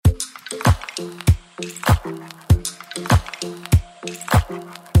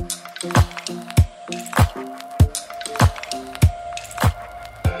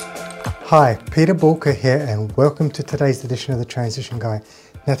Hi, Peter Bulker here and welcome to today's edition of the Transition Guy.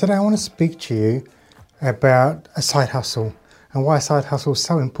 Now today I want to speak to you about a side hustle and why a side hustle is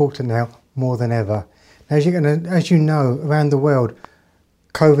so important now more than ever. Now as you know, around the world,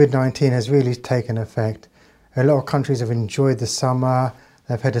 COVID-19 has really taken effect. A lot of countries have enjoyed the summer,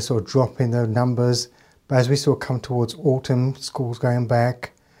 they've had a sort of drop in their numbers, but as we sort of come towards autumn, schools going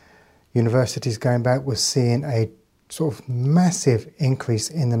back, universities going back, we're seeing a sort of massive increase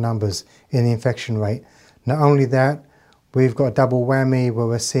in the numbers, in the infection rate. Not only that, we've got a double whammy where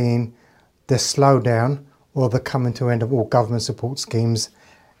we're seeing the slowdown or the coming to end of all government support schemes,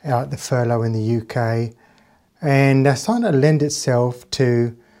 the furlough in the UK, and that's starting to lend itself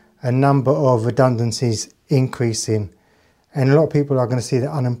to a number of redundancies increasing. And a lot of people are going to see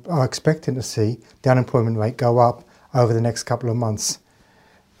are expecting to see the unemployment rate go up over the next couple of months.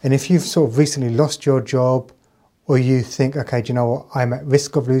 And if you've sort of recently lost your job, or you think, okay, do you know what, I'm at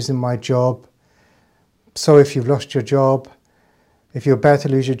risk of losing my job. So if you've lost your job, if you're about to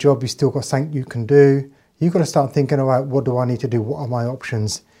lose your job, you've still got something you can do. You've got to start thinking, all right, what do I need to do? What are my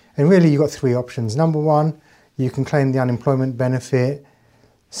options? And really, you've got three options. Number one, you can claim the unemployment benefit,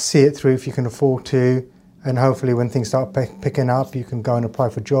 see it through if you can afford to, and hopefully when things start picking up, you can go and apply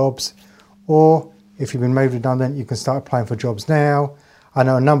for jobs. Or if you've been made redundant, you can start applying for jobs now. I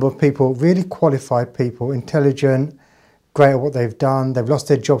know a number of people, really qualified people, intelligent, great at what they've done. They've lost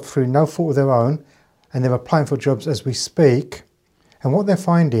their job through no fault of their own, and they're applying for jobs as we speak. And what they're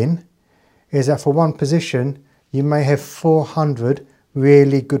finding is that for one position, you may have 400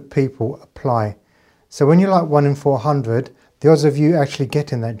 really good people apply. So when you're like 1 in 400, the odds of you actually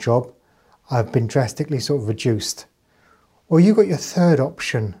getting that job have been drastically sort of reduced. Or you've got your third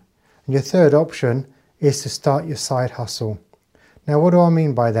option. And your third option is to start your side hustle. Now, what do I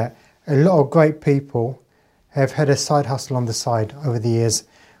mean by that? A lot of great people have had a side hustle on the side over the years.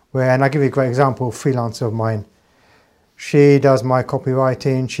 And I'll give you a great example, a freelancer of mine. She does my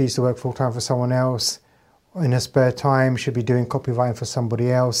copywriting. She used to work full-time for someone else. In her spare time, she'd be doing copywriting for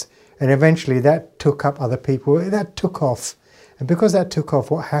somebody else. And eventually that took up other people. That took off. And because that took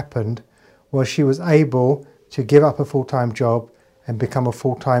off, what happened was she was able to give up a full-time job and become a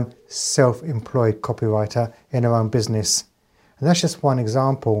full-time self-employed copywriter in her own business. And that's just one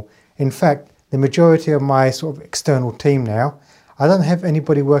example. In fact, the majority of my sort of external team now, I don't have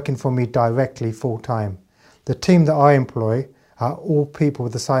anybody working for me directly full-time. The team that I employ are all people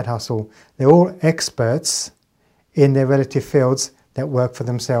with a side hustle. They're all experts in their relative fields that work for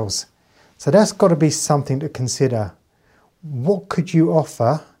themselves. So that's got to be something to consider. What could you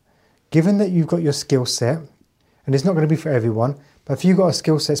offer, given that you've got your skill set, and it's not going to be for everyone, but if you've got a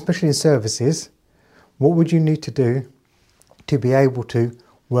skill set, especially in services, what would you need to do to be able to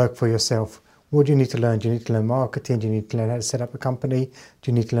work for yourself? What do you need to learn? Do you need to learn marketing? Do you need to learn how to set up a company?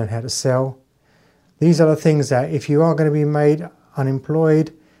 Do you need to learn how to sell? These are the things that if you are going to be made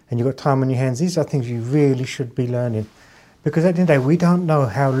unemployed and you've got time on your hands, these are things you really should be learning. Because at the end of the day, we don't know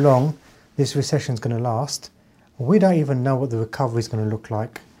how long this recession is going to last. We don't even know what the recovery is going to look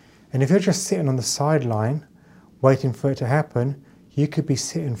like. And if you're just sitting on the sideline waiting for it to happen, you could be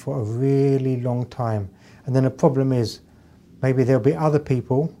sitting for a really long time. And then the problem is, maybe there'll be other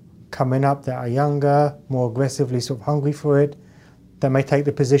people coming up that are younger, more aggressively sort of hungry for it, that may take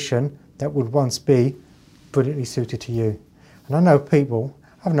the position that would once be brilliantly suited to you. And I know people,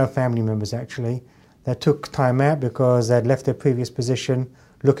 I've known family members actually, that took time out because they'd left their previous position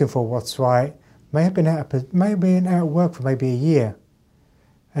looking for what's right, may have been out of work for maybe a year.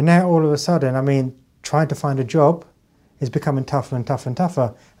 And now all of a sudden, trying to find a job is becoming tougher and tougher and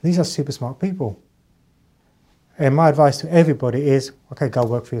tougher. These are super smart people. And my advice to everybody is, okay, go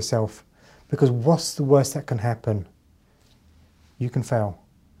work for yourself. Because what's the worst that can happen? You can fail.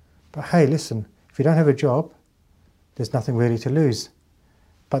 But hey, listen, if you don't have a job, there's nothing really to lose.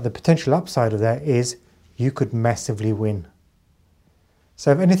 But the potential upside of that is you could massively win.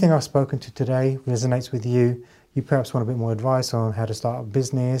 So if anything I've spoken to today resonates with you, you perhaps want a bit more advice on how to start a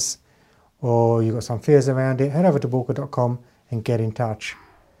business, or you've got some fears around it, head over to bulker.com and get in touch.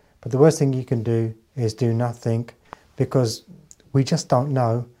 But the worst thing you can do is do nothing, because we just don't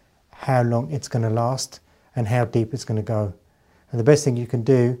know how long it's going to last and how deep it's going to go. And the best thing you can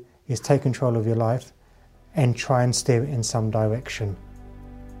do is take control of your life and try and steer it in some direction.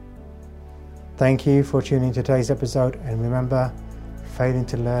 Thank you for tuning in to today's episode, and remember, failing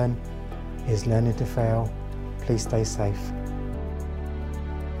to learn is learning to fail. Please stay safe.